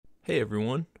Hey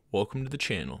everyone, welcome to the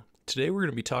channel. Today we're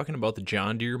going to be talking about the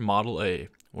John Deere Model A,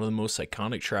 one of the most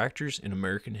iconic tractors in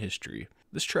American history.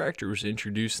 This tractor was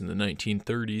introduced in the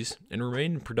 1930s and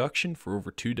remained in production for over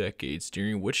 2 decades,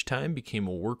 during which time became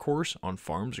a workhorse on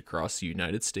farms across the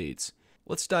United States.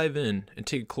 Let's dive in and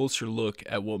take a closer look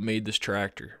at what made this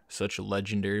tractor such a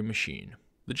legendary machine.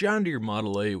 The John Deere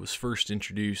Model A was first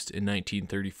introduced in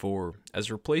 1934 as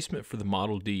a replacement for the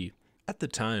Model D. At the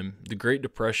time, the Great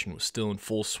Depression was still in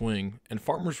full swing, and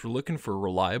farmers were looking for a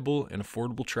reliable and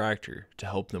affordable tractor to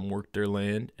help them work their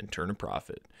land and turn a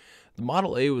profit. The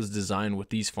Model A was designed with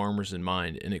these farmers in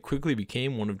mind, and it quickly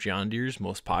became one of John Deere's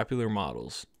most popular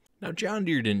models. Now, John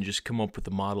Deere didn't just come up with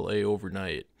the Model A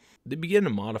overnight. They began to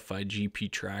modify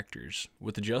GP tractors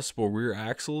with adjustable rear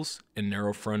axles and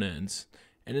narrow front ends.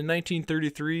 And in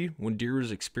 1933, when Deere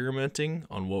was experimenting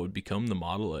on what would become the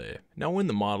Model A. Now, when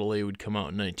the Model A would come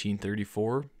out in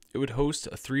 1934, it would host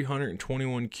a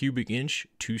 321 cubic inch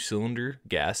 2-cylinder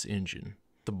gas engine,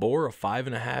 the bore of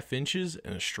 5.5 inches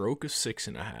and a stroke of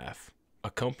 6.5,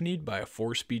 accompanied by a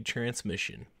 4-speed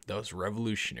transmission that was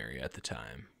revolutionary at the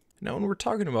time. Now, when we're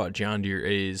talking about John Deere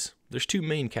A's, there's 2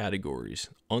 main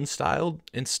categories, unstyled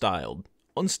and styled.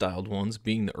 Unstyled ones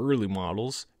being the early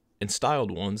models, and styled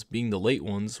ones being the late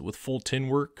ones with full tin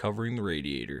work covering the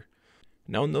radiator.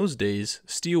 Now, in those days,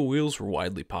 steel wheels were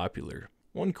widely popular.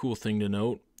 One cool thing to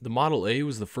note, the Model A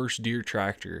was the first Deere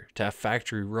tractor to have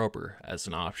factory rubber as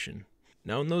an option.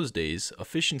 Now, in those days,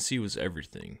 efficiency was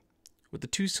everything. With the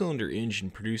 2-cylinder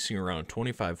engine producing around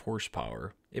 25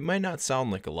 horsepower, it might not sound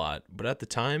like a lot, but at the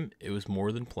time, it was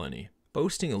more than plenty.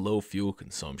 Boasting a low fuel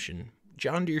consumption,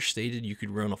 John Deere stated you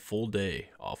could run a full day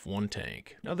off one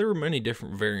tank. Now, there were many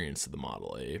different variants of the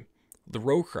Model A. The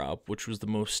row crop, which was the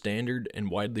most standard and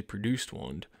widely produced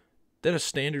one, then a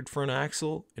standard front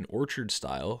axle, an orchard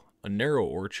style, a narrow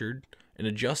orchard, an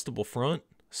adjustable front,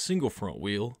 single front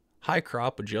wheel, high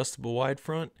crop adjustable wide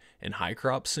front, and high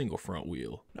crop single front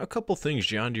wheel. Now, a couple things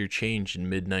John Deere changed in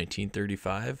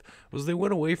mid-1935 was they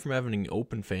went away from having an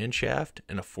open fan shaft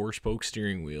and a 4-spoke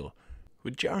steering wheel.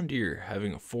 With John Deere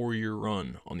having a 4-year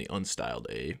run on the unstyled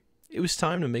A, it was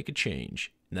time to make a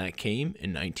change, and that came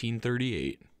in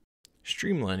 1938.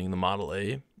 Streamlining the Model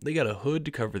A, they got a hood to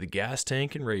cover the gas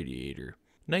tank and radiator.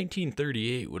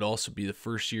 1938 would also be the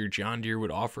first year John Deere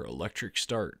would offer electric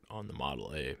start on the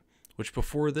Model A, which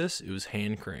before this, it was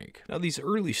hand crank. Now, these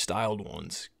early styled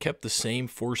ones kept the same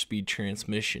 4-speed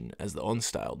transmission as the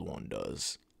unstyled one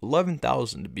does,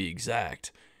 11,000 to be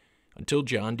exact, until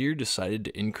John Deere decided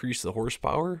to increase the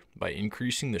horsepower by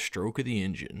increasing the stroke of the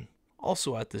engine.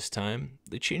 Also at this time,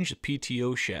 they changed the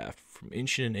PTO shaft from 1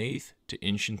 1/8 to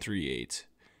 1 3/8,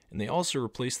 and they also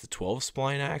replaced the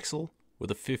 12-spline axle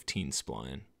with a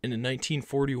 15-spline. And in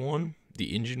 1941,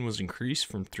 the engine was increased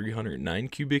from 309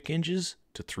 cubic inches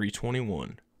to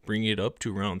 321, bringing it up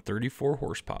to around 34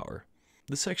 horsepower.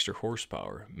 This extra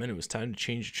horsepower meant it was time to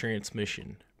change the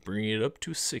transmission, bringing it up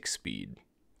to a 6-speed.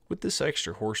 With this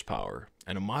extra horsepower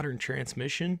and a modern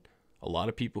transmission, a lot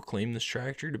of people claim this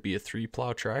tractor to be a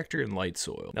 3-plow tractor in light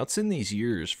soil. Now, it's in these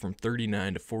years from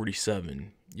 39 to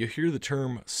 47, you'll hear the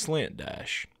term slant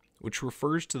dash, which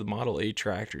refers to the Model A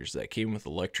tractors that came with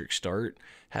electric start,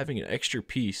 having an extra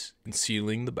piece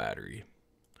concealing the battery.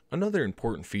 Another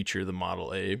important feature of the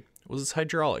Model A was its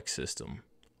hydraulic system.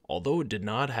 Although it did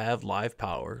not have live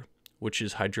power, which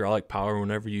is hydraulic power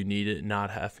whenever you need it,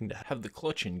 not having to have the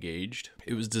clutch engaged,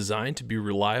 it was designed to be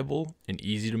reliable and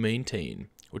easy to maintain,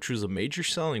 which was a major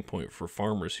selling point for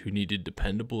farmers who needed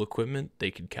dependable equipment they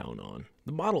could count on.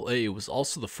 The Model A was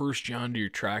also the first John Deere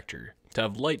tractor to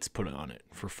have lights put on it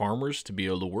for farmers to be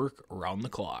able to work around the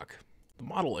clock. The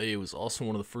Model A was also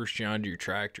one of the first John Deere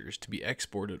tractors to be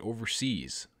exported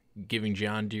overseas, giving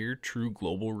John Deere true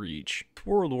global reach. With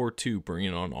World War II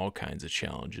bringing on all kinds of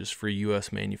challenges for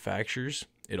U.S. manufacturers,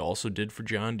 it also did for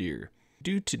John Deere.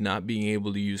 Due to not being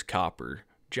able to use copper,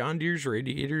 John Deere's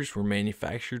radiators were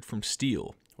manufactured from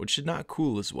steel, which did not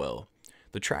cool as well.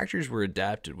 The tractors were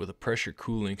adapted with a pressure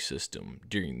cooling system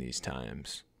during these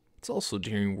times. It's also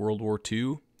during World War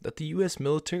II that the U.S.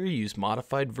 military used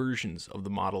modified versions of the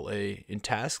Model A in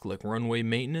tasks like runway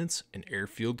maintenance and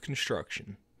airfield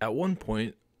construction. At one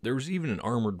point, there was even an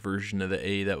armored version of the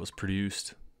A that was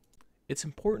produced. It's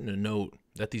important to note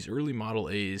that these early Model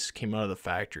A's came out of the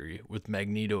factory with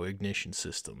magneto ignition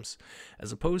systems,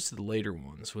 as opposed to the later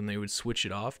ones when they would switch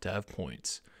it off to have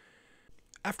points.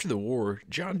 After the war,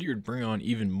 John Deere would bring on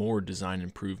even more design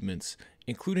improvements,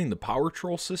 including the power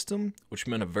troll system, which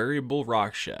meant a variable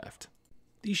rock shaft.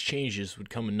 These changes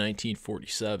would come in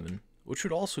 1947, which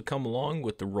would also come along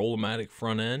with the roll-o-matic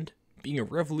front end, Being a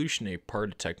revolutionary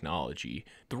part of technology,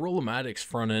 the Roll-O-Matic's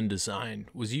front-end design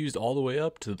was used all the way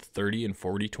up to the 30 and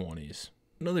 4020s.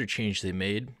 Another change they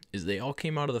made is they all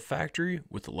came out of the factory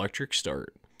with electric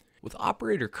start. With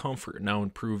operator comfort now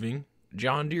improving,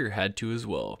 John Deere had to as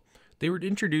well. They would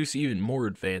introduce even more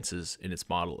advances in its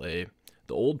Model A.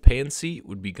 The old pan seat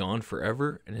would be gone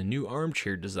forever, and a new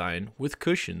armchair design with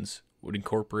cushions would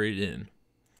incorporate it in.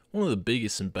 One of the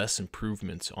biggest and best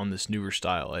improvements on this newer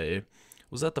style A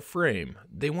was that the frame.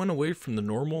 They went away from the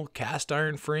normal cast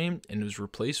iron frame and was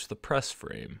replaced with a press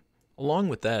frame. Along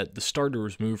with that, the starter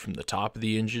was moved from the top of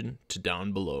the engine to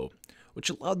down below, which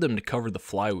allowed them to cover the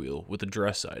flywheel with a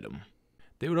dress item.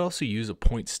 They would also use a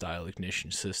point-style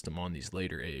ignition system on these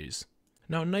later A's.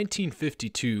 Now in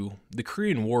 1952, the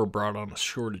Korean War brought on a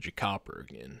shortage of copper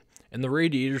again, and the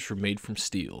radiators were made from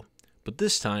steel, but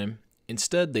this time,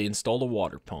 instead they installed a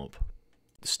water pump.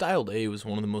 The Styled A was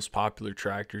one of the most popular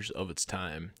tractors of its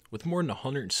time, with more than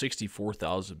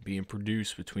 164,000 being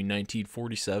produced between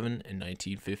 1947 and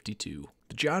 1952.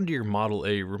 The John Deere Model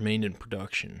A remained in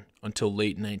production until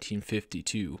late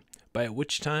 1952, by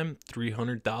which time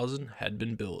 300,000 had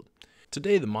been built.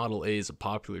 Today the Model A is a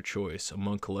popular choice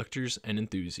among collectors and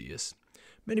enthusiasts.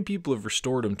 Many people have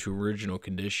restored them to original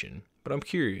condition, but I'm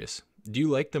curious, do you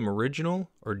like them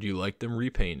original or do you like them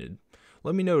repainted?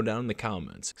 Let me know down in the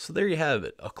comments. So there you have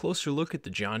it, a closer look at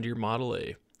the John Deere Model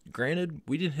A. Granted,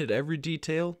 we didn't hit every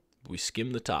detail, but we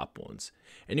skimmed the top ones.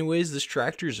 Anyways, this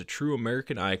tractor is a true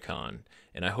American icon,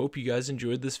 and I hope you guys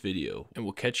enjoyed this video, and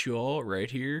we'll catch you all right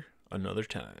here another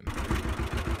time.